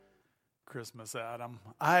Christmas, Adam.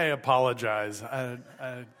 I apologize.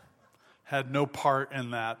 I had no part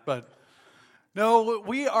in that. But no,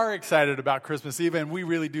 we are excited about Christmas Eve, and we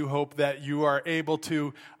really do hope that you are able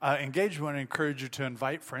to engage. We want to encourage you to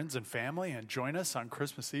invite friends and family and join us on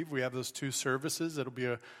Christmas Eve. We have those two services. It'll be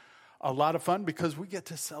a lot of fun because we get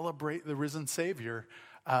to celebrate the risen Savior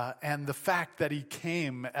and the fact that he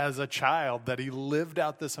came as a child, that he lived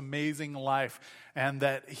out this amazing life, and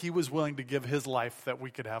that he was willing to give his life that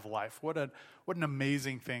we could have life. What an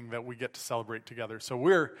amazing thing that we get to celebrate together. So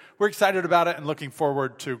we're excited about it and looking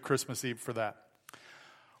forward to Christmas Eve for that.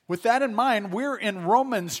 With that in mind, we're in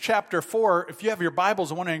Romans chapter 4. If you have your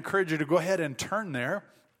Bibles, I want to encourage you to go ahead and turn there.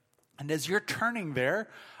 And as you're turning there,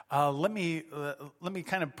 let me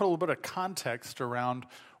kind of put a little bit of context around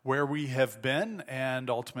where we have been and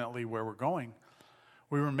ultimately where we're going.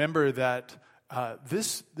 We remember that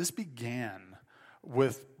this began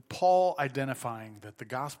with Paul identifying that the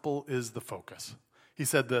gospel is the focus. He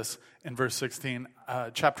said this in verse 16,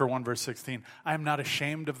 chapter 1, verse 16, "I am not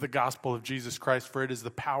ashamed of the gospel of Jesus Christ, for it is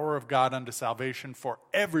the power of God unto salvation for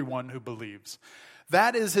everyone who believes."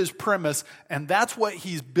 That is his premise, and that's what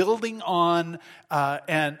he's building on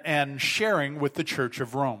and sharing with the Church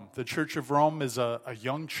of Rome. The Church of Rome is a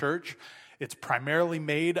young church. It's primarily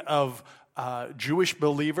made of Jewish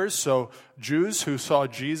believers, so Jews who saw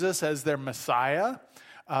Jesus as their Messiah,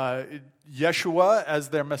 Yeshua as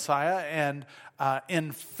their Messiah, and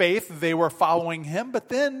in faith they were following him. But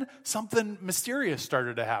then something mysterious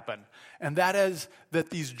started to happen, and that is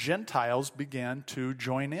that these Gentiles began to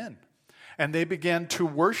join in. And they began to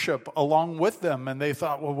worship along with them. And they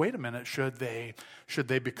thought, well, wait a minute, should they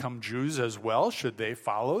become Jews as well? Should they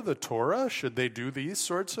follow the Torah? Should they do these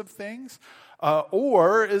sorts of things?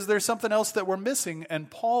 Or is there something else that we're missing? And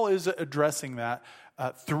Paul is addressing that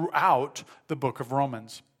throughout the book of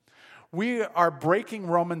Romans. We are breaking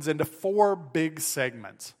Romans into 4 big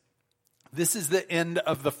segments. This is the end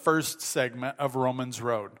of the first segment of Romans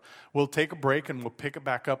Road. We'll take a break and we'll pick it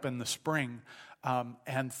back up in the spring.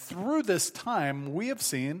 And through this time, we have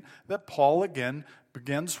seen that Paul, again,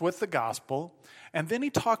 begins with the gospel, and then he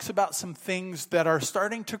talks about some things that are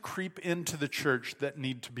starting to creep into the church that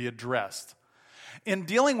need to be addressed. In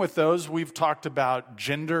dealing with those, we've talked about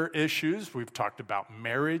gender issues, we've talked about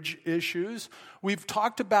marriage issues, we've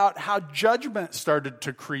talked about how judgment started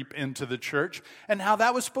to creep into the church, and how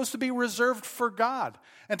that was supposed to be reserved for God,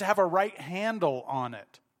 and to have a right handle on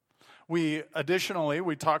it. Additionally,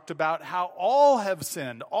 we talked about how all have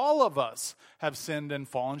sinned. All of us have sinned and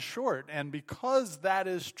fallen short. And because that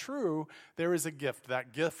is true, there is a gift,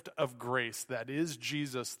 that gift of grace, that is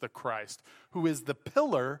Jesus the Christ, who is the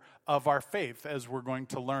pillar of our faith, as we're going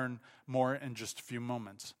to learn more in just a few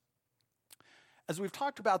moments. As we've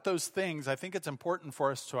talked about those things, I think it's important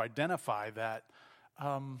for us to identify that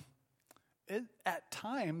it at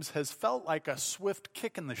times has felt like a swift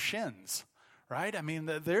kick in the shins. Right? I mean,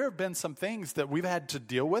 there have been some things that we've had to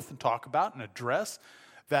deal with and talk about and address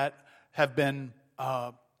that have been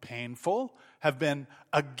painful, have been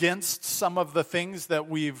against some of the things that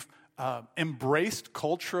we've embraced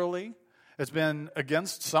culturally. It's been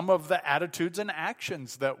against some of the attitudes and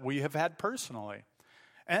actions that we have had personally.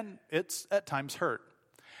 And it's at times hurt.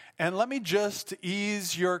 And let me just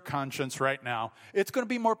ease your conscience right now. It's going to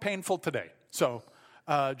be more painful today. So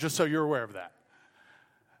just so you're aware of that.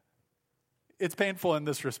 It's painful in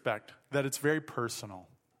this respect, that it's very personal.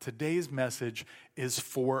 Today's message is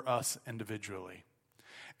for us individually.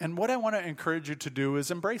 And what I want to encourage you to do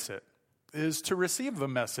is embrace it, is to receive the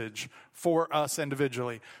message for us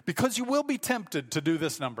individually. Because you will be tempted to do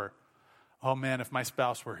this number. Oh man, if my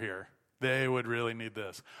spouse were here, they would really need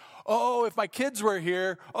this. Oh, if my kids were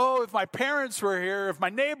here. Oh, if my parents were here. If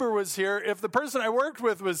my neighbor was here. If the person I worked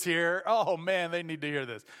with was here. Oh man, they need to hear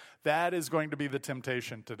this. That is going to be the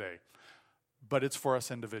temptation today. But it's for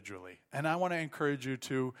us individually. And I want to encourage you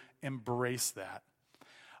to embrace that.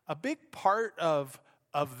 A big part of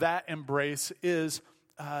that embrace is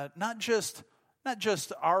not just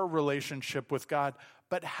our relationship with God,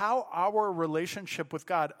 but how our relationship with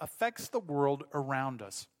God affects the world around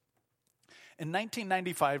us. In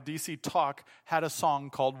 1995, DC Talk had a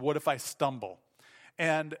song called "What If I Stumble?"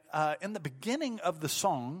 And in the beginning of the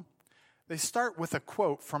song, they start with a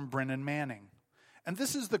quote from Brennan Manning. And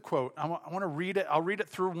this is the quote. I want to read it. I'll read it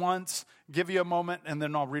through once, give you a moment, and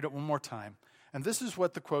then I'll read it one more time. And this is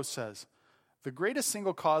what the quote says. "The greatest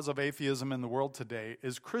single cause of atheism in the world today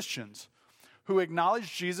is Christians who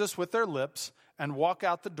acknowledge Jesus with their lips and walk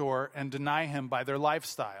out the door and deny him by their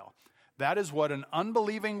lifestyle. That is what an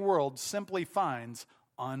unbelieving world simply finds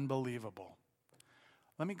unbelievable."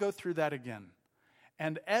 Let me go through that again.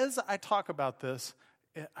 And as I talk about this,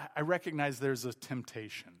 I recognize there's a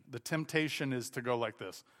temptation. The temptation is to go like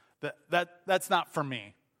this. That's not for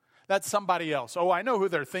me. That's somebody else. Oh, I know who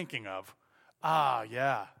they're thinking of. Ah,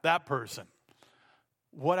 yeah, that person.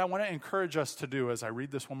 What I want to encourage us to do as I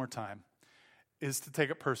read this one more time is to take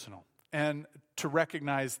it personal and to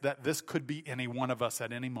recognize that this could be any one of us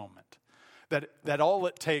at any moment. That all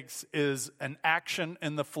it takes is an action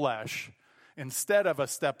in the flesh instead of a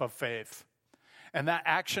step of faith. And that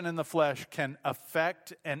action in the flesh can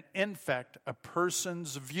affect and infect a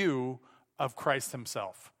person's view of Christ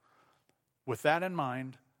himself. With that in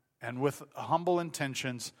mind, and with humble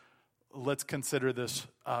intentions, let's consider this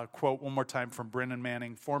quote one more time from Brennan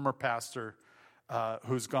Manning, former pastor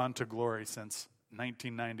who's gone to glory since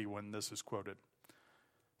 1990 when this is quoted. It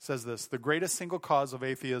says this: the greatest single cause of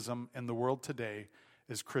atheism in the world today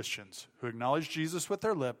is Christians who acknowledge Jesus with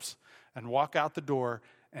their lips and walk out the door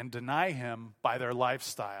and deny him by their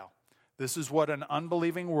lifestyle. This is what an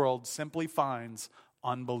unbelieving world simply finds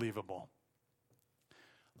unbelievable.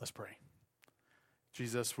 Let's pray.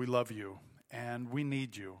 Jesus, we love you and we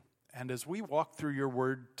need you. And as we walk through your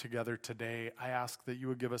word together today, I ask that you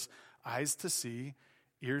would give us eyes to see,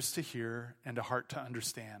 ears to hear, and a heart to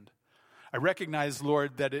understand. I recognize,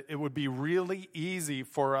 Lord, that it would be really easy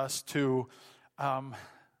for us to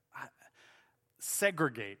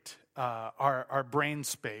segregate our brain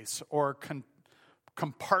space or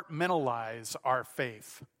compartmentalize our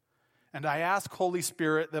faith. And I ask, Holy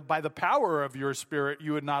Spirit, that by the power of your Spirit,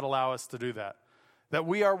 you would not allow us to do that. That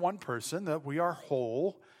we are one person, that we are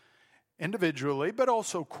whole individually, but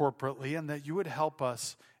also corporately, and that you would help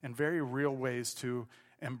us in very real ways to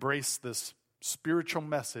embrace this spiritual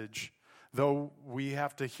message, though we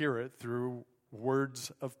have to hear it through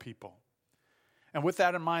words of people. And with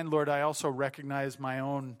that in mind, Lord, I also recognize my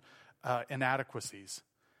own inadequacies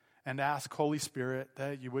and ask, Holy Spirit,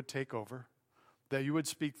 that you would take over, that you would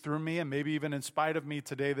speak through me, and maybe even in spite of me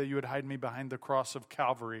today, that you would hide me behind the cross of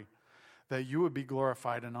Calvary, that you would be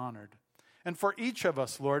glorified and honored. And for each of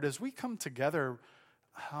us, Lord, as we come together,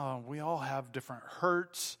 we all have different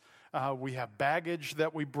hurts. We have baggage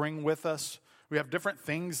that we bring with us. We have different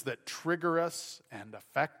things that trigger us and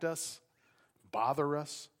affect us, bother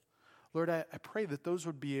us. Lord, I pray that those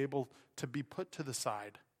would be able to be put to the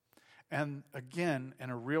side. And again, in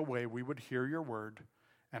a real way, we would hear your word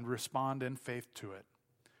and respond in faith to it.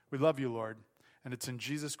 We love you, Lord. And it's in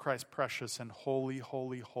Jesus Christ's precious and holy,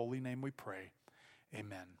 holy, holy name we pray.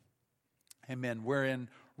 Amen. Amen. We're in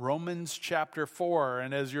Romans chapter 4.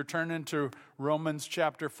 And as you're turning to Romans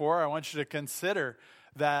chapter 4, I want you to consider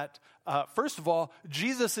that, first of all,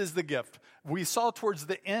 Jesus is the gift. We saw towards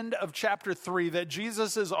the end of chapter 3 that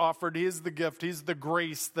Jesus is offered. He is the gift. He's the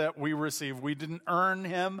grace that we receive. We didn't earn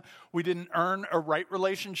him. We didn't earn a right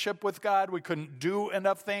relationship with God. We couldn't do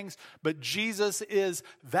enough things. But Jesus is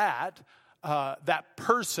that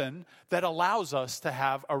person that allows us to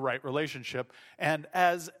have a right relationship. And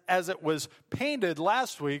as it was painted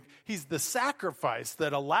last week, he's the sacrifice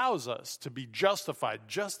that allows us to be justified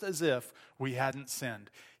just as if we hadn't sinned.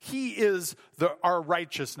 He is our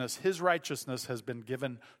righteousness. His righteousness has been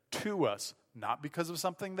given to us, not because of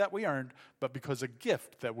something that we earned, but because of a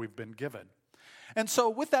gift that we've been given. And so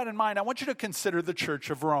with that in mind, I want you to consider the Church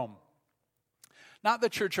of Rome. Not the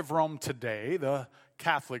Church of Rome today, the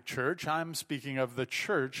Catholic Church. I'm speaking of the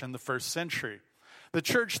church in the first century. The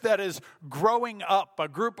church that is growing up, a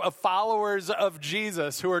group of followers of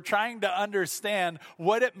Jesus who are trying to understand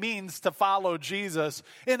what it means to follow Jesus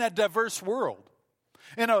in a diverse world.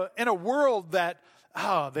 In a world that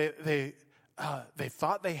they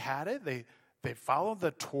thought they had it. They followed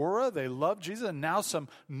the Torah. They loved Jesus. And now some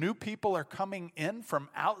new people are coming in from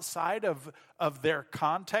outside of their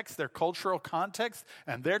context, their cultural context,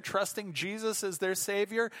 and they're trusting Jesus as their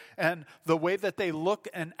Savior. And the way that they look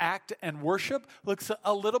and act and worship looks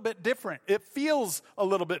a little bit different. It feels a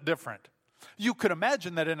little bit different. You could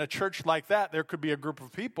imagine that in a church like that, there could be a group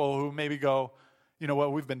of people who maybe go, you know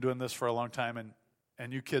what, we've been doing this for a long time,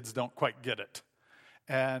 and you kids don't quite get it.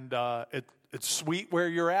 And it's sweet where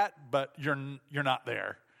you're at, but you're not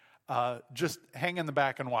there. Just hang in the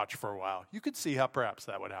back and watch for a while. You could see how perhaps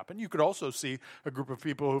that would happen. You could also see a group of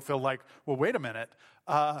people who feel like, well, wait a minute.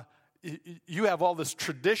 You have all this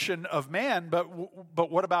tradition of man, but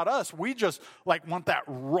what about us? We just want that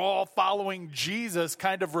raw following Jesus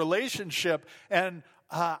kind of relationship, and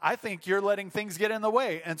I think you're letting things get in the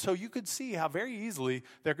way. And so you could see how very easily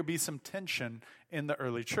there could be some tension in the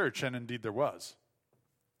early church, and indeed there was.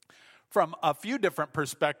 from a few different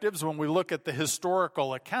perspectives when we look at the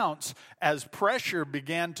historical accounts as pressure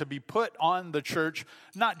began to be put on the church,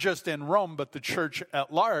 not just in Rome, but the church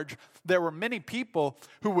at large. There were many people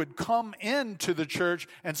who would come into the church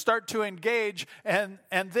and start to engage, and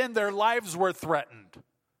then their lives were threatened.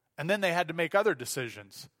 And then they had to make other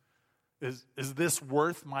decisions. Is this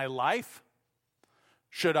worth my life?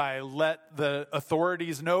 Should I let the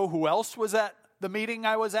authorities know who else was at the meeting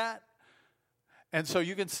I was at? And so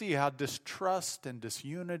you can see how distrust and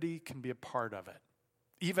disunity can be a part of it,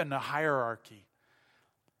 even a hierarchy.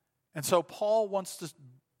 And so Paul wants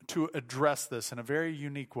to address this in a very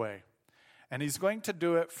unique way. And he's going to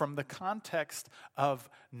do it from the context of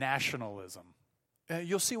nationalism.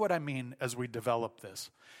 You'll see what I mean as we develop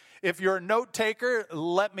this. If you're a note taker,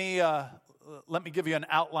 let me give you an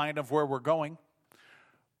outline of where we're going.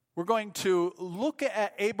 We're going to look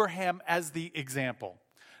at Abraham as the example.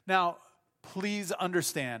 Now, please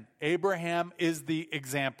understand, Abraham is the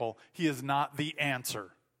example. He is not the answer.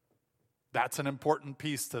 That's an important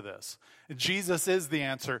piece to this. Jesus is the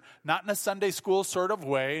answer, not in a Sunday school sort of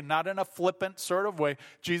way, not in a flippant sort of way.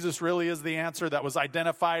 Jesus really is the answer that was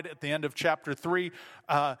identified at the end of chapter 3.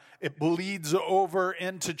 It bleeds over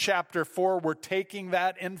into chapter 4. We're taking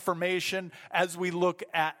that information as we look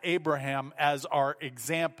at Abraham as our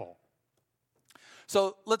example.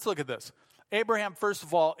 So let's look at this. Abraham, first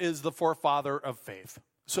of all, is the forefather of faith.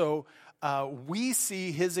 So we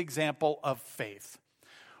see his example of faith.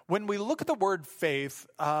 When we look at the word faith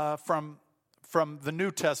from the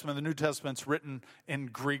New Testament's written in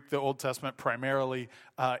Greek, the Old Testament primarily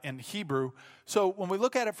in Hebrew. So when we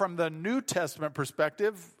look at it from the New Testament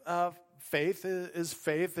perspective, faith is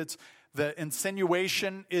faith. It's the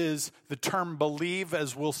insinuation is the term believe,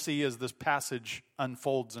 as we'll see as this passage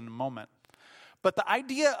unfolds in a moment. But the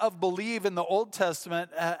idea of believe in the Old Testament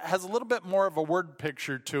has a little bit more of a word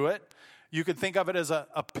picture to it. You could think of it as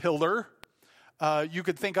a pillar. You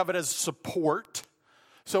could think of it as support.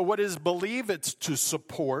 So what is believe? It's to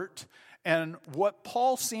support. And what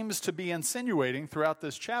Paul seems to be insinuating throughout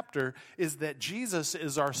this chapter is that Jesus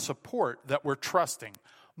is our support that we're trusting.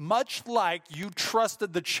 Much like you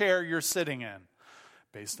trusted the chair you're sitting in.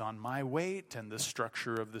 Based on my weight and the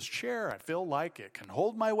structure of this chair, I feel like it can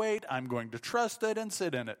hold my weight. I'm going to trust it and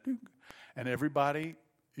sit in it. And everybody,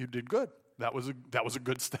 you did good. That was a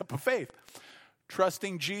good step of faith.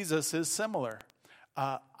 Trusting Jesus is similar.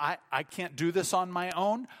 I can't do this on my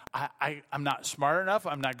own. I'm not smart enough.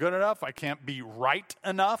 I'm not good enough. I can't be right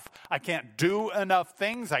enough. I can't do enough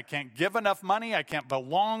things. I can't give enough money. I can't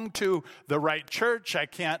belong to the right church. I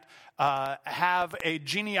can't have a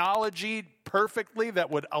genealogy perfectly that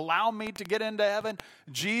would allow me to get into heaven.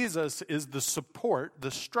 Jesus is the support,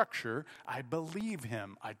 the structure. I believe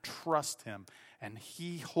him. I trust him. And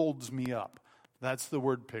he holds me up. That's the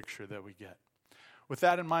word picture that we get. With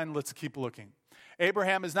that in mind, let's keep looking.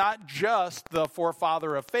 Abraham is not just the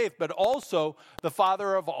forefather of faith, but also the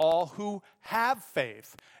father of all who have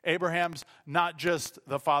faith. Abraham's not just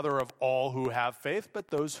the father of all who have faith, but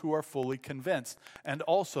those who are fully convinced, and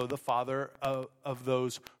also the father of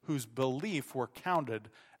those whose belief were counted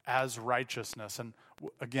as righteousness. And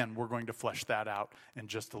again, we're going to flesh that out in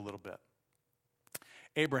just a little bit.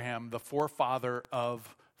 Abraham, the forefather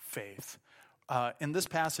of faith. In this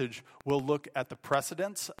passage, we'll look at the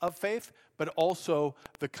precedents of faith, but also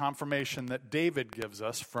the confirmation that David gives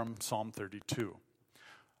us from Psalm 32.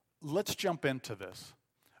 Let's jump into this.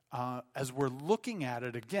 As we're looking at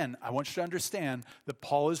it again, I want you to understand that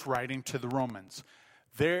Paul is writing to the Romans.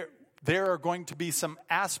 There are going to be some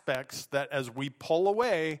aspects that as we pull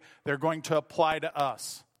away, they're going to apply to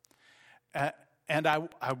us. And I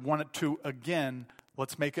want it to, again,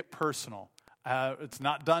 let's make it personal. It's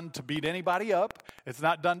not done to beat anybody up. It's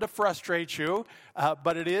not done to frustrate you.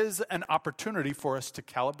 But it is an opportunity for us to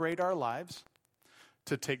calibrate our lives,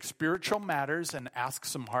 to take spiritual matters and ask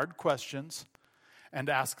some hard questions, and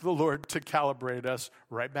ask the Lord to calibrate us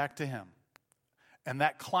right back to him. And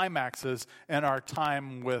that climaxes in our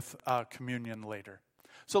time with communion later.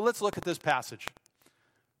 So let's look at this passage.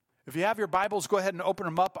 If you have your Bibles, go ahead and open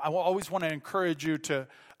them up. I will always want to encourage you to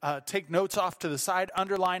take notes off to the side,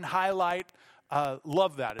 underline, highlight.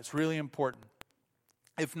 Love that. It's really important.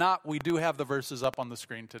 If not, we do have the verses up on the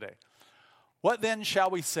screen today. What then shall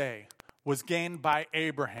we say was gained by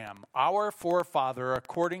Abraham, our forefather,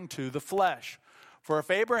 according to the flesh? For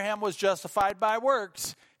if Abraham was justified by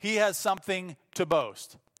works, he has something to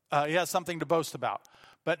boast. He has something to boast about,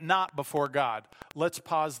 but not before God. Let's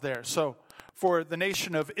pause there. So, for the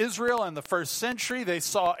nation of Israel in the first century, they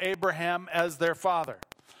saw Abraham as their father.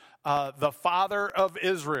 the father of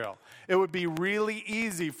Israel. It would be really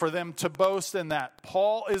easy for them to boast in that.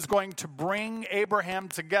 Paul is going to bring Abraham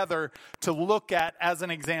together to look at as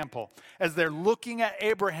an example. As they're looking at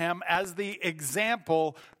Abraham as the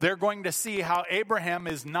example, they're going to see how Abraham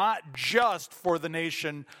is not just for the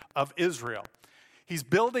nation of Israel. He's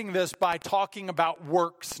building this by talking about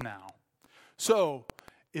works now. So,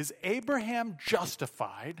 is Abraham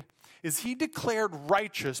justified? Is he declared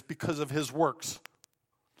righteous because of his works?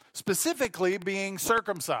 Specifically being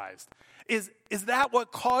circumcised. Is that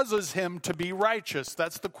what causes him to be righteous?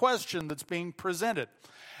 That's the question that's being presented.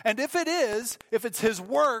 And if it is, if it's his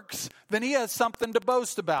works, then he has something to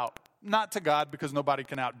boast about. Not to God, because nobody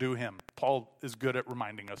can outdo him. Paul is good at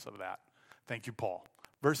reminding us of that. Thank you, Paul.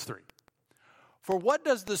 Verse 3. For what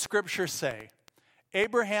does the scripture say?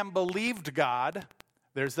 Abraham believed God.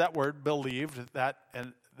 There's that word, believed.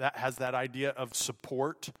 And that has that idea of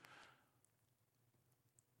support.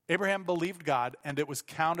 Abraham believed God, and it was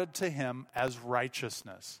counted to him as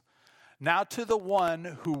righteousness. Now to the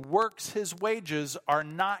one who works, his wages are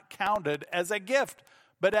not counted as a gift,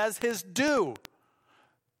 but as his due.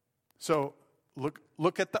 So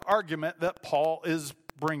look at the argument that Paul is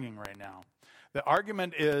bringing right now. The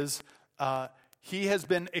argument is he has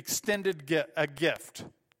been extended a gift.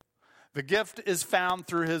 The gift is found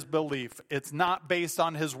through his belief. It's not based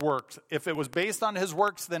on his works. If it was based on his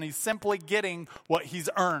works, then he's simply getting what he's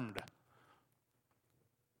earned.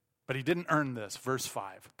 But he didn't earn this. Verse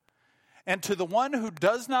 5. And to the one who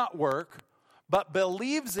does not work, but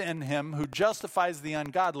believes in him who justifies the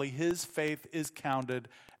ungodly, his faith is counted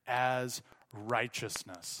as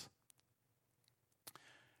righteousness.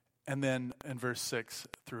 And then in verse 6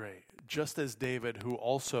 through 8, just as David, who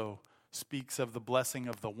also speaks of the blessing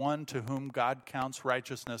of the one to whom God counts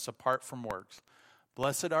righteousness apart from works.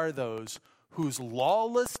 Blessed are those whose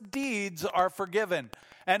lawless deeds are forgiven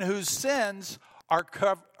and whose sins are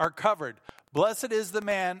covered. Blessed is the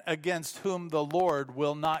man against whom the Lord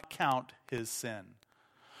will not count his sin.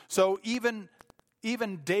 So even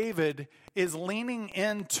David is leaning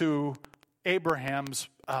into Abraham's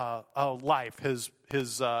life, his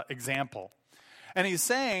example. And he's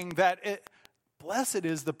saying that blessed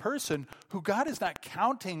is the person who God is not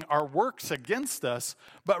counting our works against us,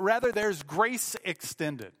 but rather there's grace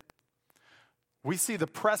extended. We see the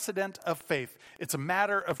precedent of faith. It's a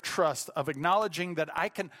matter of trust, of acknowledging that I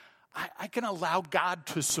can allow God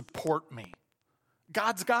to support me.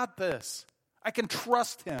 God's got this. I can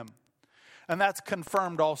trust him. And that's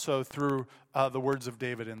confirmed also through the words of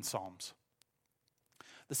David in Psalms.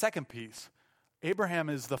 The second piece, Abraham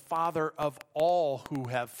is the father of all who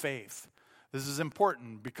have faith. This is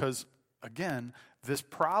important because, again, this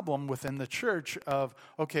problem within the church of,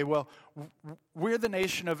 okay, well, we're the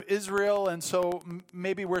nation of Israel, and so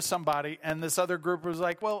maybe we're somebody, and this other group was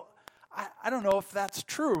like, well, I don't know if that's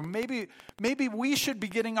true. Maybe we should be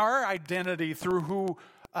getting our identity through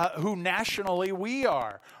who nationally we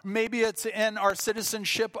are. Maybe it's in our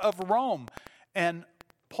citizenship of Rome. And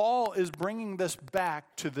Paul is bringing this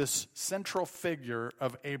back to this central figure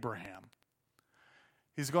of Abraham.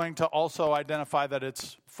 He's going to also identify that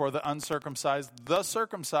it's for the uncircumcised, the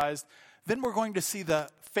circumcised. Then we're going to see the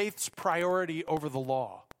faith's priority over the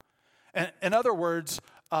law. And in other words,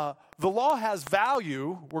 the law has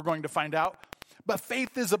value, we're going to find out, but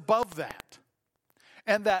faith is above that.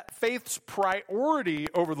 And that faith's priority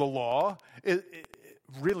over the law, it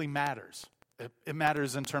really matters. It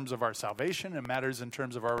matters in terms of our salvation. It matters in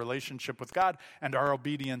terms of our relationship with God and our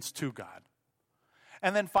obedience to God.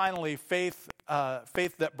 And then finally, faith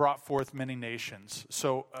that brought forth many nations.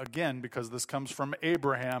 So again, because this comes from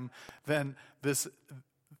Abraham, then this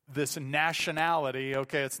nationality,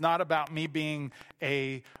 okay, it's not about me being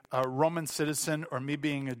a Roman citizen or me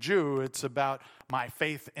being a Jew. It's about my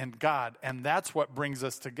faith in God. And that's what brings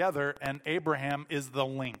us together. And Abraham is the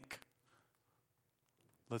link.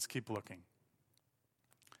 Let's keep looking.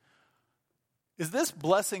 Is this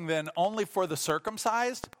blessing then only for the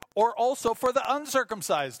circumcised or also for the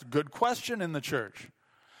uncircumcised? Good question in the church.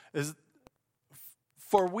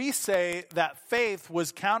 For we say that faith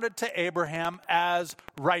was counted to Abraham as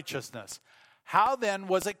righteousness. How then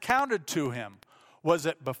was it counted to him? Was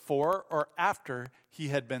it before or after he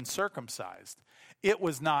had been circumcised? It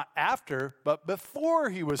was not after, but before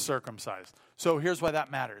he was circumcised. So here's why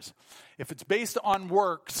that matters. If it's based on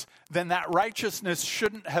works, then that righteousness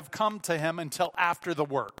shouldn't have come to him until after the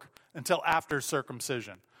work, until after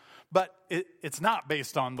circumcision. But it's not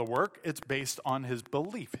based on the work, it's based on his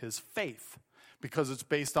belief, his faith. Because it's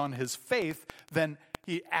based on his faith, then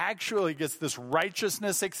he actually gets this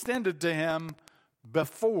righteousness extended to him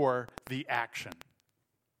before the action.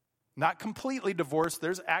 Not completely divorced.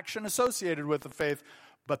 There's action associated with the faith,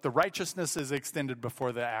 but the righteousness is extended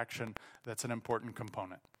before the action. That's an important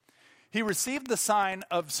component. He received the sign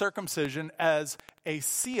of circumcision as a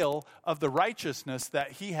seal of the righteousness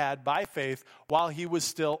that he had by faith while he was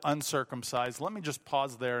still uncircumcised. Let me just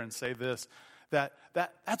pause there and say this,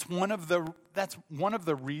 that's one of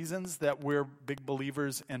the reasons that we're big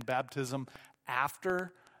believers in baptism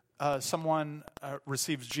after someone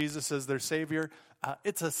receives Jesus as their Savior.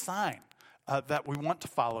 It's a sign that we want to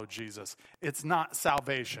follow Jesus. It's not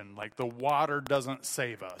salvation, like the water doesn't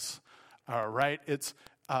save us, right? It's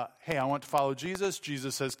hey, I want to follow Jesus.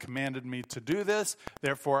 Jesus has commanded me to do this.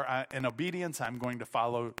 Therefore, in obedience, I'm going to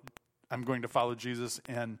follow Jesus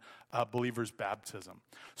in believer's baptism.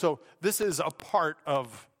 So this is a part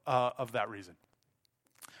of that reason.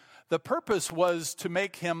 The purpose was to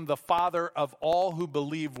make him the father of all who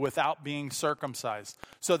believe without being circumcised,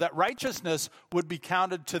 so that righteousness would be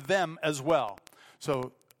counted to them as well.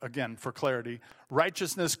 So again, for clarity,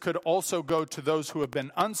 righteousness could also go to those who have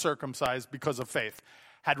been uncircumcised because of faith.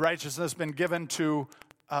 Had righteousness been given to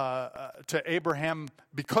Abraham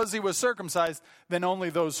because he was circumcised, then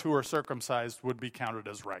only those who are circumcised would be counted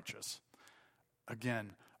as righteous.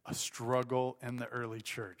 Again, a struggle in the early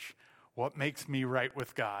church. What makes me right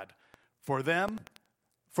with God? For them,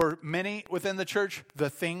 for many within the church,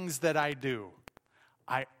 the things that I do.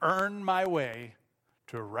 I earn my way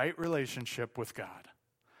to a right relationship with God.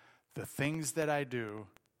 The things that I do.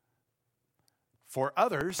 For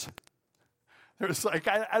others, it's like,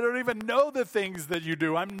 I don't even know the things that you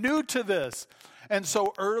do. I'm new to this. And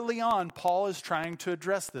so early on, Paul is trying to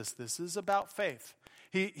address this. This is about faith.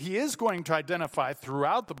 He is going to identify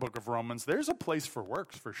throughout the book of Romans, there's a place for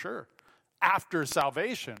works for sure. After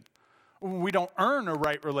salvation, we don't earn a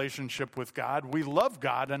right relationship with God. We love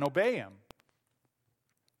God and obey him.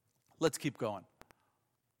 Let's keep going.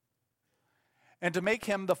 And to make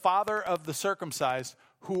him the father of the circumcised,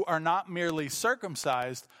 who are not merely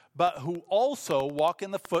circumcised, but who also walk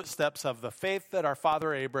in the footsteps of the faith that our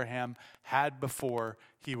father Abraham had before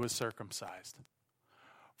he was circumcised.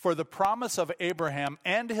 For the promise of Abraham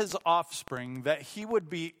and his offspring that he would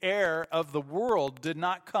be heir of the world did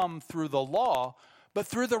not come through the law, but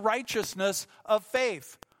through the righteousness of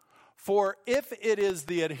faith. For if it is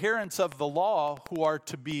the adherents of the law who are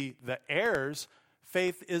to be the heirs,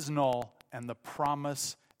 faith is null and the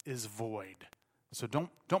promise is void. So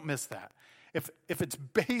don't miss that. If it's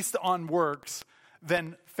based on works,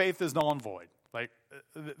 then faith is null and void. Like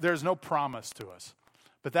there's no promise to us.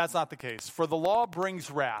 But that's not the case. For the law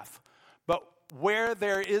brings wrath, but where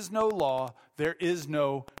there is no law, there is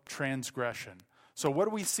no transgression. So what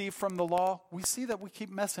do we see from the law? We see that we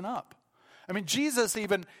keep messing up. I mean, Jesus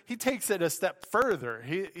he takes it a step further.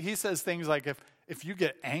 He says things like, if you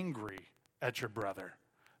get angry at your brother,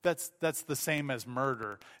 that's the same as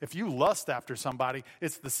murder. If you lust after somebody,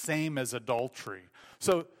 it's the same as adultery.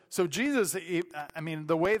 So Jesus,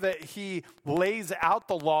 the way that he lays out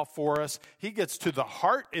the law for us, he gets to the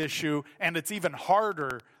heart issue, and it's even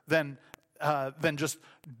harder than just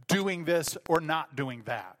doing this or not doing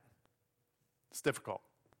that. It's difficult.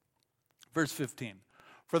 Verse 15.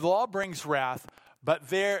 For the law brings wrath, but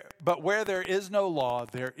where there is no law,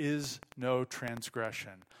 there is no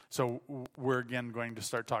transgression. So we're again going to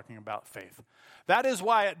start talking about faith. That is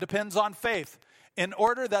why it depends on faith, in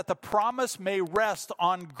order that the promise may rest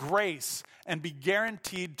on grace and be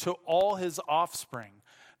guaranteed to all his offspring,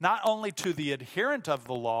 not only to the adherent of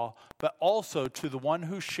the law, but also to the one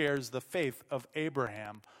who shares the faith of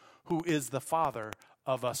Abraham, who is the father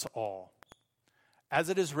of us all. As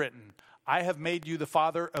it is written, I have made you the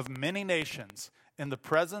father of many nations, in the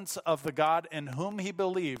presence of the God in whom he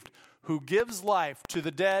believed, who gives life to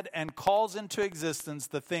the dead and calls into existence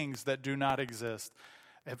the things that do not exist.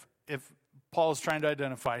 If Paul is trying to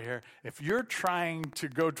identify here, if you're trying to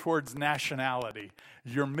go towards nationality,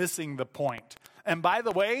 you're missing the point. And by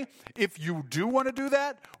the way, if you do want to do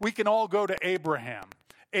that, we can all go to Abraham.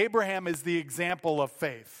 Abraham is the example of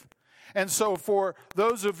faith. And so for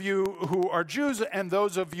those of you who are Jews and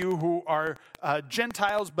those of you who are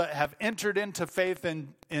Gentiles but have entered into faith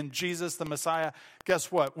in Jesus the Messiah,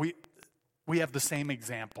 guess what? We have the same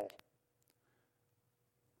example.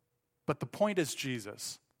 But the point is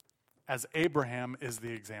Jesus, as Abraham is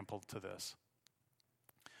the example to this.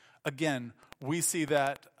 Again, we see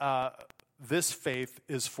that this faith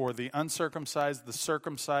is for the uncircumcised, the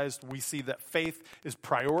circumcised. We see that faith is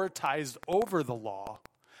prioritized over the law.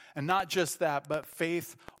 And not just that, but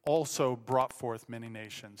faith also brought forth many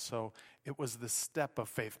nations. So it was the step of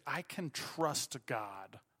faith. I can trust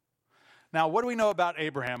God Now, what do we know about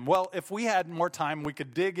Abraham? Well, if we had more time, we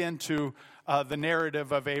could dig into the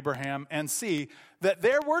narrative of Abraham and see that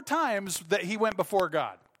there were times that he went before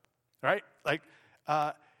God, right? Like,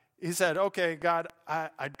 he said, okay, God,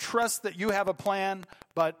 I trust that you have a plan,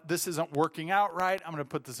 but this isn't working out right. I'm going to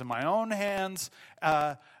put this in my own hands.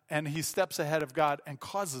 And he steps ahead of God and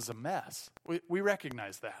causes a mess. We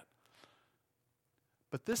recognize that.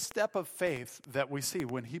 But this step of faith that we see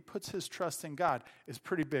when he puts his trust in God is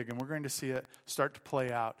pretty big, and we're going to see it start to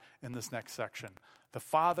play out in this next section. The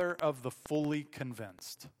father of the fully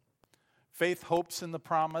convinced. Faith hopes in the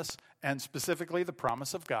promise, and specifically the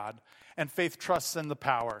promise of God, and faith trusts in the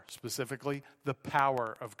power, specifically the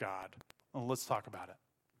power of God. Well, let's talk about it.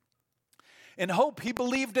 In hope, he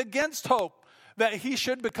believed against hope that he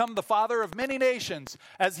should become the father of many nations,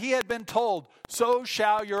 as he had been told, so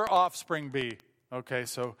shall your offspring be. Okay,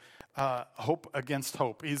 so hope against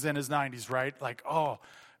hope. He's in his 90s, right? Like,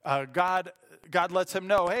 God lets him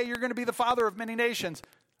know, hey, you're going to be the father of many nations.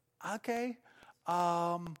 Okay,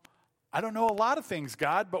 I don't know a lot of things,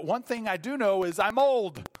 God, but one thing I do know is I'm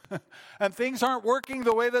old, and things aren't working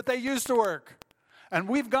the way that they used to work. And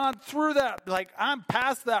we've gone through that. Like, I'm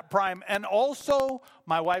past that prime. And also,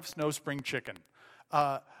 my wife's no spring chicken.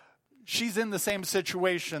 She's in the same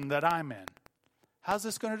situation that I'm in. How's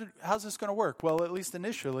this going to work? Well, at least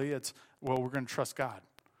initially, we're going to trust God.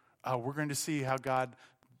 We're going to see how God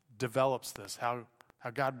develops this, how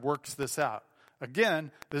God works this out.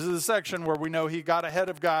 Again, this is the section where we know he got ahead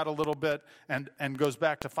of God a little bit and goes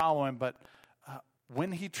back to follow him. But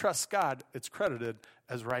when he trusts God, it's credited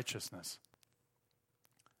as righteousness.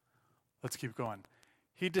 Let's keep going.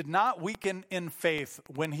 He did not weaken in faith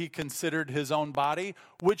when he considered his own body,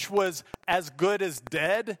 which was as good as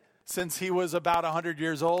dead, since he was about 100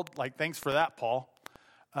 years old. Like, thanks for that, Paul.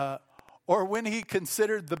 Or when he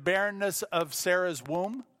considered the barrenness of Sarah's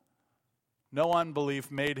womb, no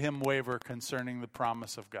unbelief made him waver concerning the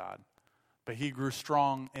promise of God. But he grew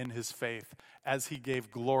strong in his faith as he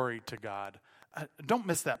gave glory to God. Don't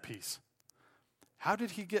miss that piece. How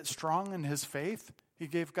did he get strong in his faith? He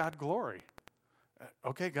gave God glory.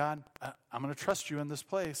 Okay, God, I'm going to trust you in this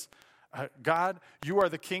place. God, you are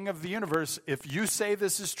the king of the universe. If you say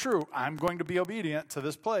this is true, I'm going to be obedient to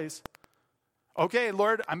this place. Okay,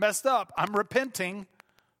 Lord, I messed up. I'm repenting.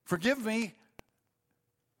 Forgive me.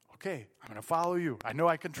 Okay, I'm going to follow you. I know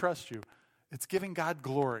I can trust you. It's giving God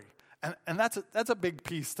glory. And that's a big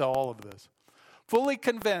piece to all of this. Fully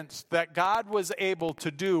convinced that God was able to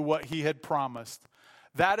do what he had promised.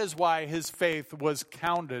 That is why his faith was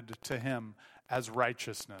counted to him as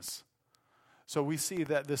righteousness. So we see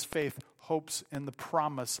that this faith hopes in the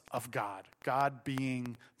promise of God, God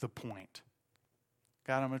being the point.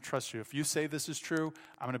 God, I'm going to trust you. If you say this is true,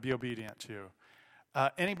 I'm going to be obedient to you.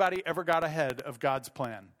 Anybody ever got ahead of God's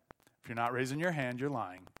plan? If you're not raising your hand, you're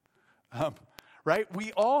lying. Right?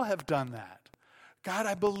 We all have done that. God,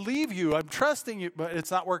 I believe you. I'm trusting you, but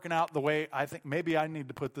it's not working out the way I think. Maybe I need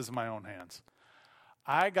to put this in my own hands.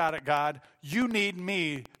 I got it, God. You need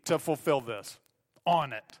me to fulfill this.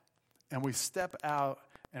 On it. And we step out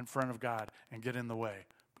in front of God and get in the way.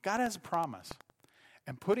 God has a promise.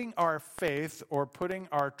 And putting our faith or putting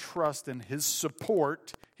our trust in his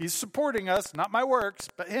support, he's supporting us, not my works,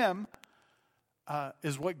 but him,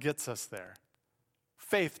 is what gets us there.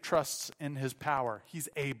 Faith trusts in his power. He's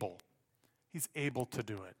able. He's able to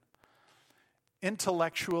do it.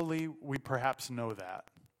 Intellectually, we perhaps know that.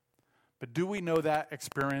 But do we know that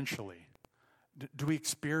experientially? Do we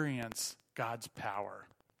experience God's power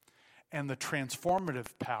and the transformative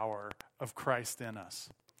power of Christ in us?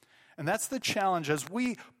 And that's the challenge as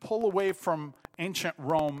we pull away from ancient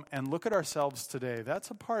Rome and look at ourselves today.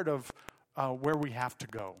 That's a part of where we have to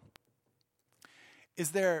go.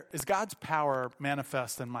 Is God's power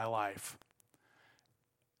manifest in my life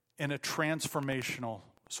in a transformational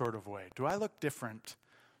sort of way? Do I look different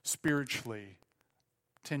spiritually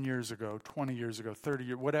 10 years ago, 20 years ago, 30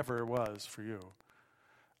 years, whatever it was for you,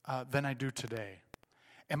 than I do today?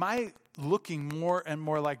 Am I looking more and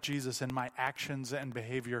more like Jesus in my actions and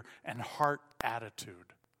behavior and heart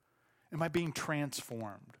attitude? Am I being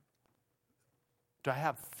transformed? Do I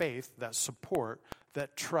have faith, that support,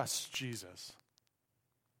 that trusts Jesus?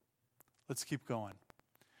 Let's keep going.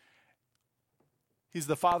 He's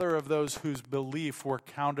the father of those whose belief were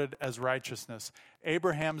counted as righteousness.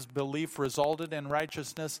 Abraham's belief resulted in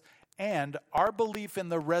righteousness, and our belief in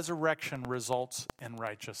the resurrection results in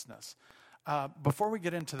righteousness. Before we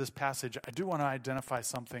get into this passage, I do want to identify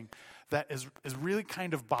something that is really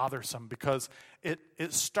kind of bothersome because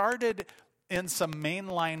it started in some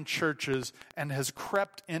mainline churches and has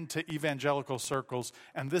crept into evangelical circles,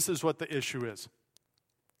 and this is what the issue is.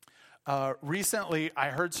 Recently, I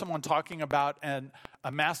heard someone talking about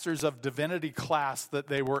a Masters of Divinity class that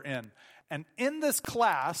they were in. And in this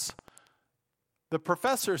class, the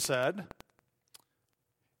professor said,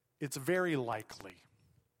 it's very likely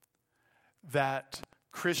that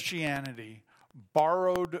Christianity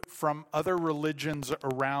borrowed from other religions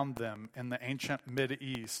around them in the ancient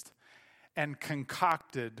Mideast and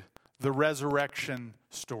concocted the resurrection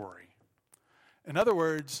story. In other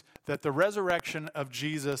words, that the resurrection of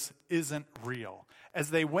Jesus isn't real. As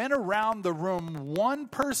they went around the room, one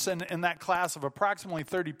person in that class of approximately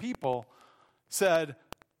 30 people said,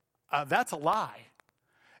 that's a lie.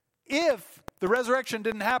 If the resurrection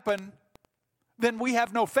didn't happen, then we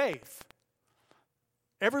have no faith.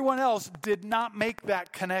 Everyone else did not make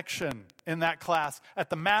that connection in that class at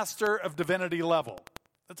the Master of Divinity level.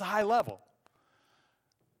 That's a high level.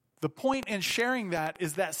 The point in sharing that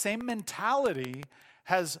is that same mentality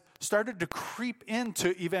has started to creep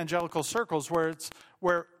into evangelical circles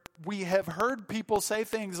where we have heard people say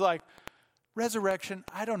things like, resurrection,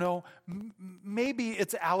 I don't know, maybe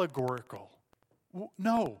it's allegorical.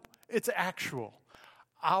 No, it's actual.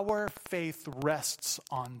 Our faith rests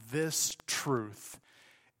on this truth.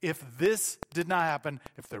 If this did not happen,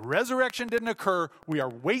 if the resurrection didn't occur, we are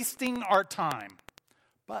wasting our time.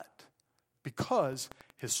 But because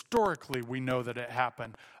historically we know that it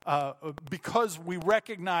happened, because we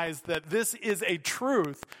recognize that this is a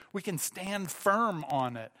truth, we can stand firm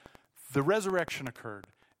on it. The resurrection occurred.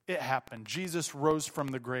 It happened. Jesus rose from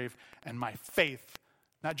the grave, and my faith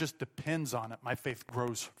not just depends on it, my faith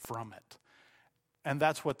grows from it. And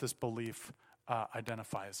that's what this belief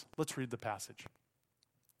identifies. Let's read the passage.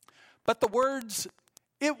 But the words,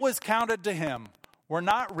 "It was counted to him," were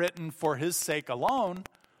not written for his sake alone,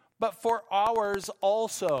 but for ours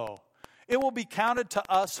also. It will be counted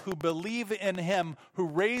to us who believe in him who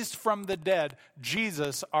raised from the dead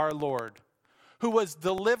Jesus our Lord, who was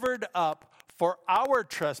delivered up for our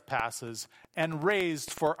trespasses and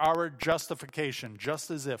raised for our justification, just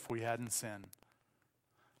as if we hadn't sinned.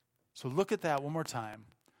 So look at that one more time.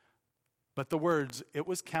 But the words, "It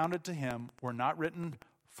was counted to him," were not written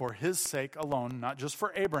for his sake alone, not just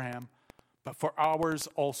for Abraham, but for ours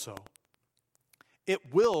also.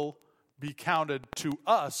 It will be counted to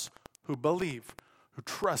us who believe, who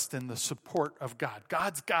trust in the support of God.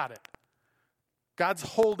 God's got it. God's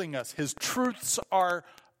holding us. His truths are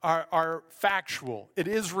factual. It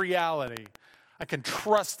is reality. I can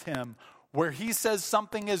trust him. Where he says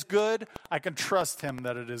something is good, I can trust him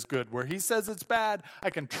that it is good. Where he says it's bad, I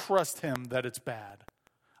can trust him that it's bad.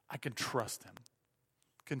 I can trust him.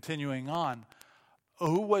 Continuing on, let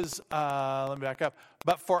me back up.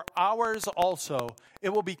 But for ours also, it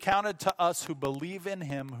will be counted to us who believe in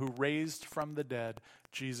him who raised from the dead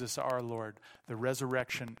Jesus our Lord. The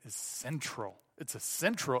resurrection is central. It's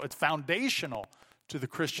foundational to the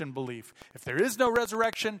Christian belief. If there is no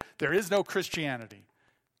resurrection, there is no Christianity.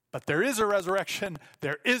 But there is a resurrection,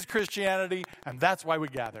 there is Christianity, and that's why we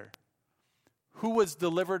gather. Who was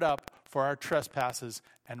delivered up for our trespasses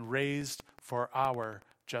and raised for our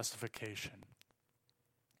justification.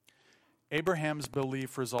 Abraham's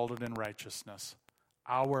belief resulted in righteousness.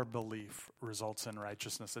 Our belief results in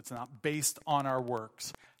righteousness. It's not based on our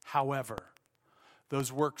works. However,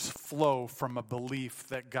 those works flow from a belief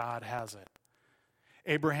that God has it.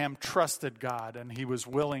 Abraham trusted God, and he was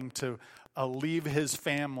willing to leave his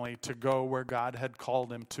family to go where God had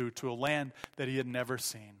called him to a land that he had never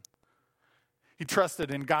seen. He trusted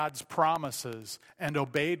in God's promises and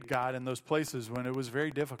obeyed God in those places when it was very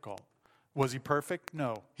difficult. Was he perfect?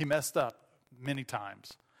 No. He messed up many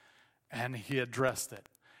times, and he addressed it.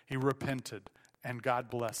 He repented, and God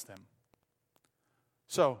blessed him.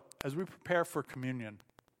 So, as we prepare for communion,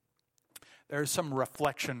 there are some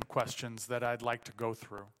reflection questions that I'd like to go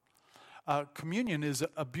through. Communion is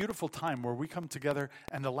a beautiful time where we come together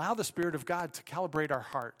and allow the Spirit of God to calibrate our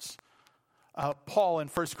hearts. Paul in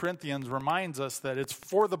 1 Corinthians reminds us that it's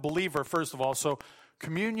for the believer, first of all. So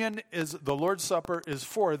communion is, the Lord's Supper is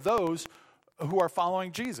for those who are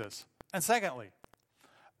following Jesus. And secondly,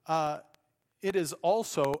 it is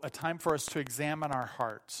also a time for us to examine our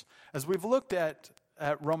hearts. As we've looked at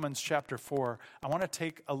Romans chapter 4, I want to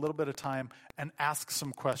take a little bit of time and ask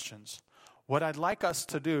some questions. What I'd like us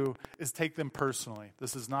to do is take them personally.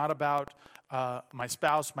 This is not about my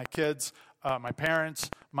spouse, my kids, my parents,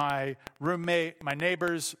 my roommate, my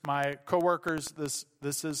neighbors, my coworkers. This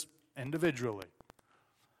is individually.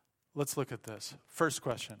 Let's look at this. First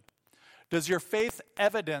question. Does your faith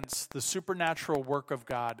evidence the supernatural work of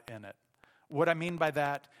God in it? What I mean by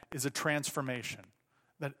that is a transformation.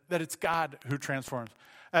 That it's God who transforms.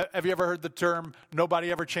 Have you ever heard the term,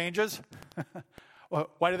 nobody ever changes? Well,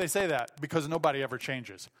 why do they say that? Because nobody ever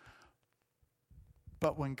changes.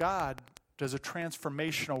 But when God does a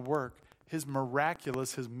transformational work, his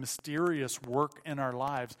miraculous, his mysterious work in our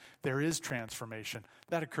lives, there is transformation.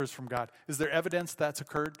 That occurs from God. Is there evidence that's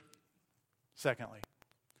occurred? Secondly,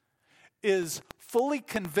 is fully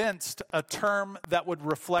convinced a term that would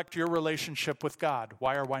reflect your relationship with God?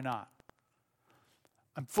 Why or why not?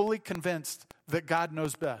 I'm fully convinced that God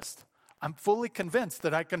knows best. I'm fully convinced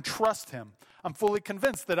that I can trust him. I'm fully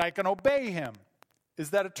convinced that I can obey him.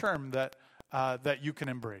 Is that a term that you can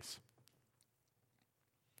embrace?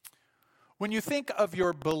 When you think of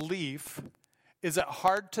your belief, is it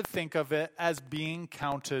hard to think of it as being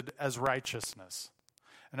counted as righteousness?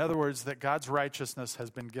 In other words, that God's righteousness has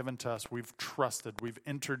been given to us. We've trusted. We've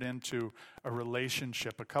entered into a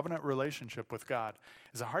relationship, a covenant relationship with God.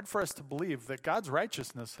 Is it hard for us to believe that God's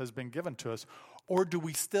righteousness has been given to us, or do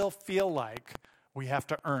we still feel like we have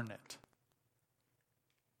to earn it?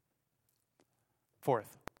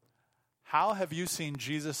 Fourth, how have you seen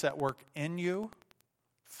Jesus at work in you,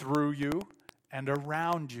 through you, and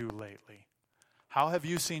around you lately? How have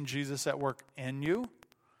you seen Jesus at work in you,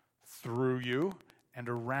 through you, and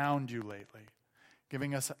around you lately?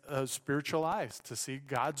 Giving us spiritual eyes to see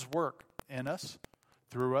God's work in us,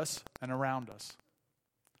 through us, and around us.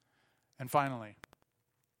 And finally,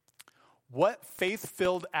 what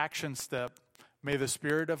faith-filled action step may the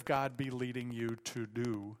Spirit of God be leading you to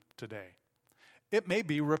do today? It may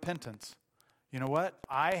be repentance. You know what?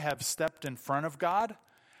 I have stepped in front of God,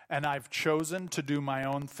 and I've chosen to do my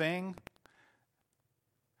own thing,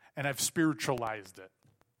 and I've spiritualized it.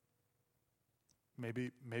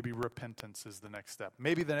 Maybe repentance is the next step.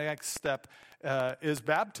 Maybe the next step is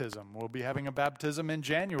baptism. We'll be having a baptism in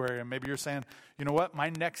January, and maybe you're saying, you know what? My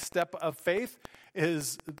next step of faith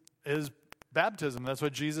is baptism. That's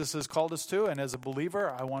what Jesus has called us to, and as a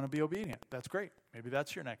believer, I want to be obedient. That's great. Maybe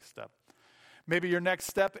that's your next step. Maybe your next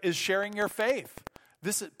step is sharing your faith.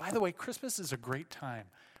 This is, by the way, Christmas is a great time.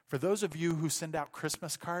 For those of you who send out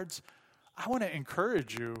Christmas cards, I want to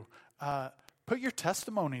encourage you, put your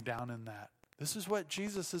testimony down in that. This is what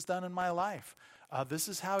Jesus has done in my life. This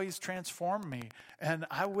is how he's transformed me. And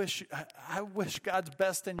I wish God's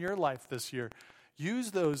best in your life this year.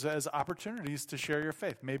 Use those as opportunities to share your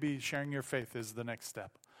faith. Maybe sharing your faith is the next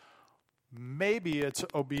step. Maybe it's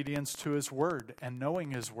obedience to his word and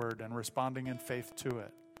knowing his word and responding in faith to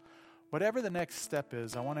it. Whatever the next step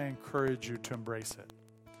is, I want to encourage you to embrace it.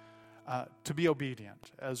 To be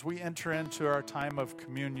obedient. As we enter into our time of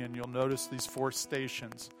communion, you'll notice these 4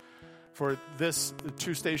 stations. For this,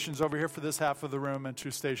 2 stations over here for this half of the room and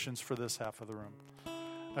 2 stations for this half of the room.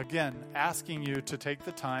 Again, asking you to take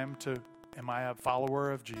the time to, am I a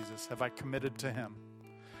follower of Jesus? Have I committed to him?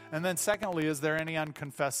 And then secondly, is there any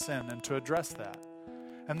unconfessed sin? And to address that.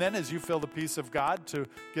 And then as you feel the peace of God, to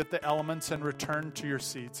get the elements and return to your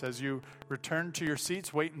seats. As you return to your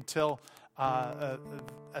seats, wait until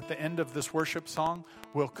at the end of this worship song,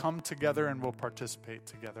 we'll come together and we'll participate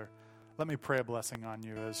together. Let me pray a blessing on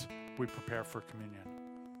you as we prepare for communion.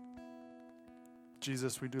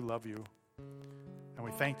 Jesus, we do love you, and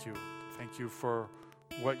we thank you. Thank you for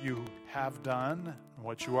what you have done,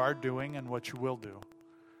 what you are doing, and what you will do.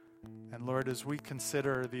 And Lord, as we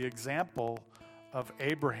consider the example of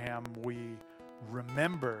Abraham, we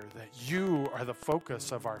remember that you are the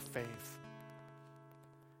focus of our faith.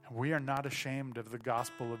 And we are not ashamed of the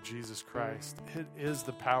gospel of Jesus Christ. It is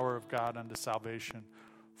the power of God unto salvation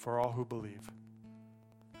for all who believe.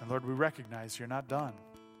 And Lord, we recognize you're not done.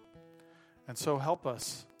 And so help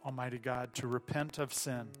us, Almighty God, to repent of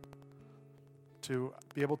sin, to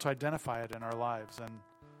be able to identify it in our lives, and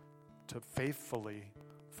to faithfully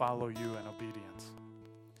follow you in obedience.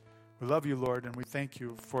 We love you, Lord, and we thank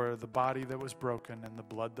you for the body that was broken and the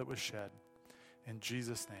blood that was shed. In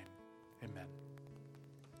Jesus' name, amen.